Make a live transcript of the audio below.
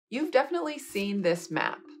You've definitely seen this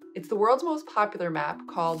map. It's the world's most popular map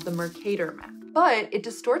called the Mercator map, but it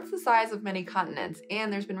distorts the size of many continents,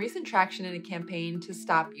 and there's been recent traction in a campaign to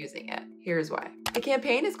stop using it. Here's why. The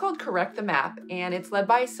campaign is called Correct the Map, and it's led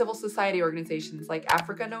by civil society organizations like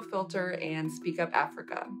Africa No Filter and Speak Up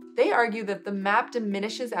Africa. They argue that the map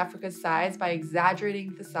diminishes Africa's size by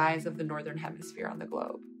exaggerating the size of the northern hemisphere on the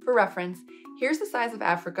globe. For reference, here's the size of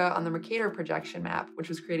Africa on the Mercator projection map, which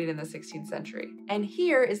was created in the 16th century. And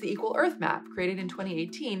here is the Equal Earth map, created in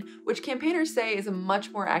 2018, which campaigners say is a much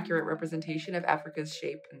more accurate representation of Africa's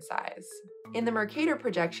shape and size. In the Mercator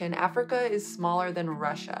projection, Africa is smaller than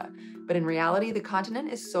Russia, but in reality, the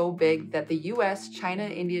continent is so big that the US, China,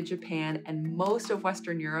 India, Japan, and most of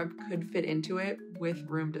Western Europe could fit into it with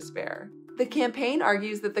room to spare. The campaign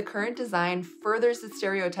argues that the current design furthers the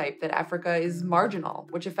stereotype that Africa is marginal,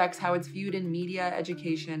 which affects how it's viewed in media,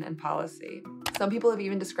 education, and policy. Some people have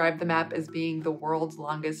even described the map as being the world's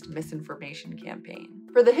longest misinformation campaign.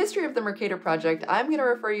 For the history of the Mercator project, I'm going to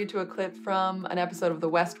refer you to a clip from an episode of The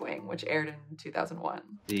West Wing, which aired in 2001.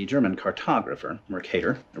 The German cartographer,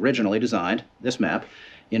 Mercator, originally designed this map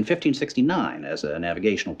in 1569 as a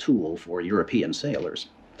navigational tool for European sailors.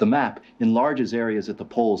 The map enlarges areas at the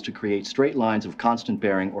poles to create straight lines of constant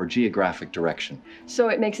bearing or geographic direction. So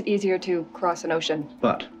it makes it easier to cross an ocean.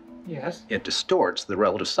 But yes, it distorts the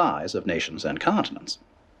relative size of nations and continents.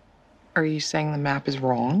 Are you saying the map is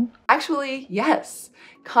wrong? Actually, yes.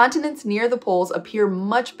 Continents near the poles appear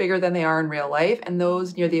much bigger than they are in real life, and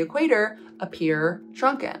those near the equator appear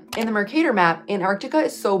shrunken. In the Mercator map, Antarctica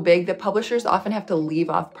is so big that publishers often have to leave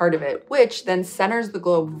off part of it, which then centers the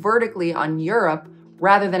globe vertically on Europe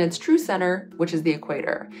rather than its true center, which is the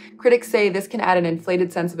equator. Critics say this can add an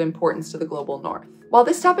inflated sense of importance to the global north. While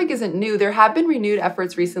this topic isn't new, there have been renewed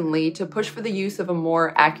efforts recently to push for the use of a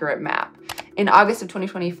more accurate map. In August of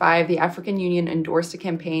 2025, the African Union endorsed a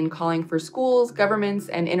campaign calling for schools, governments,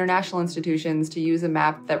 and international institutions to use a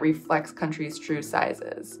map that reflects countries' true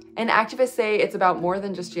sizes. And activists say it's about more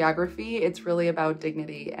than just geography, it's really about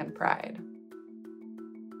dignity and pride.